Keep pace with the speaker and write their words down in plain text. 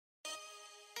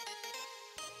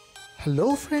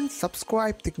Hello friends,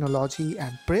 subscribe Tricknology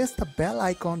and press the bell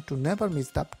icon to never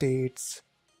miss the updates.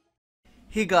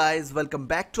 Hey guys, welcome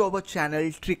back to our channel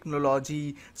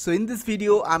Tricknology. So in this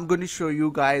video I'm going to show you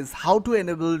guys how to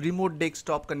enable remote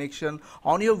desktop connection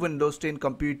on your Windows 10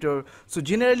 computer. So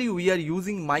generally we are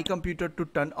using my computer to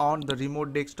turn on the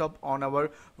remote desktop on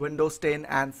our Windows 10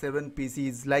 and 7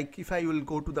 PCs. Like if I will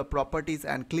go to the properties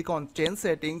and click on change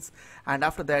settings, and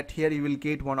after that here you will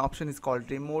get one option is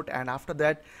called remote, and after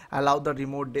that allow the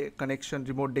remote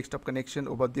desktop connection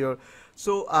over there.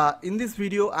 So in this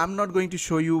video I'm not going to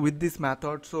show you with this method,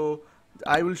 so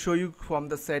I will show you from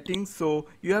the settings. So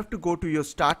you have to go to your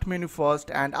start menu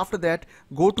first, and after that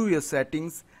go to your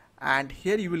settings, and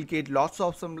here you will get lots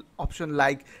of some option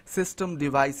like system,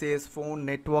 devices, phone,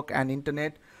 network and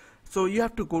internet. So you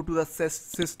have to go to the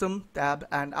system tab,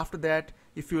 and after that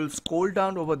if you will scroll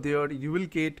down over there you will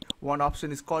get one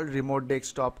option is called remote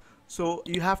desktop. So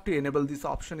you have to enable this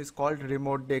option is called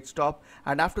remote desktop,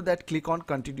 and after that click on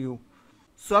continue.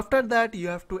 So after that you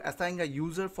have to assign a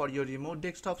user for your remote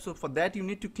desktop. So for that you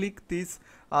need to click this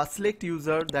select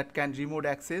user that can remote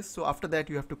access. So after that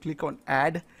you have to click on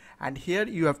add, and here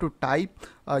you have to type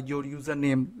your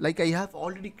username. Like I have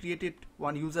already created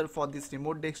one user for this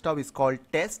remote desktop is called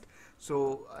test.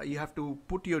 So you have to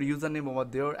put your username over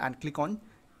there and click on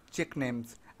check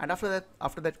names, and after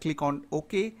that click on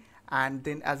OK, and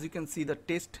then as you can see the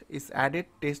test is added,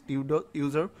 test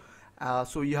user.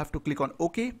 So you have to click on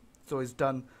OK. So it's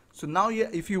done. So now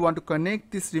if you want to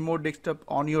connect this remote desktop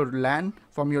on your LAN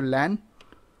from your LAN,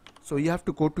 so you have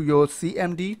to go to your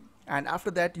CMD, and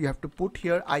after that you have to put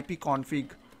here ipconfig.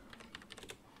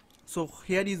 So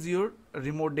here is your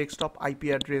remote desktop IP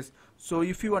address. So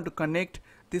if you want to connect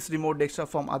this remote desktop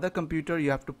from other computer,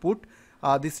 you have to put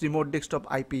this remote desktop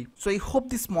IP. So I hope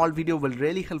this small video will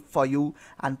really help for you,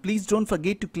 and please don't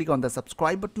forget to click on the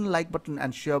subscribe button, like button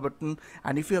and share button,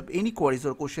 and if you have any queries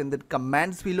or question then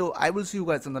comments below. I will see you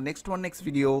guys on the next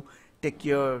video. Take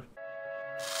care.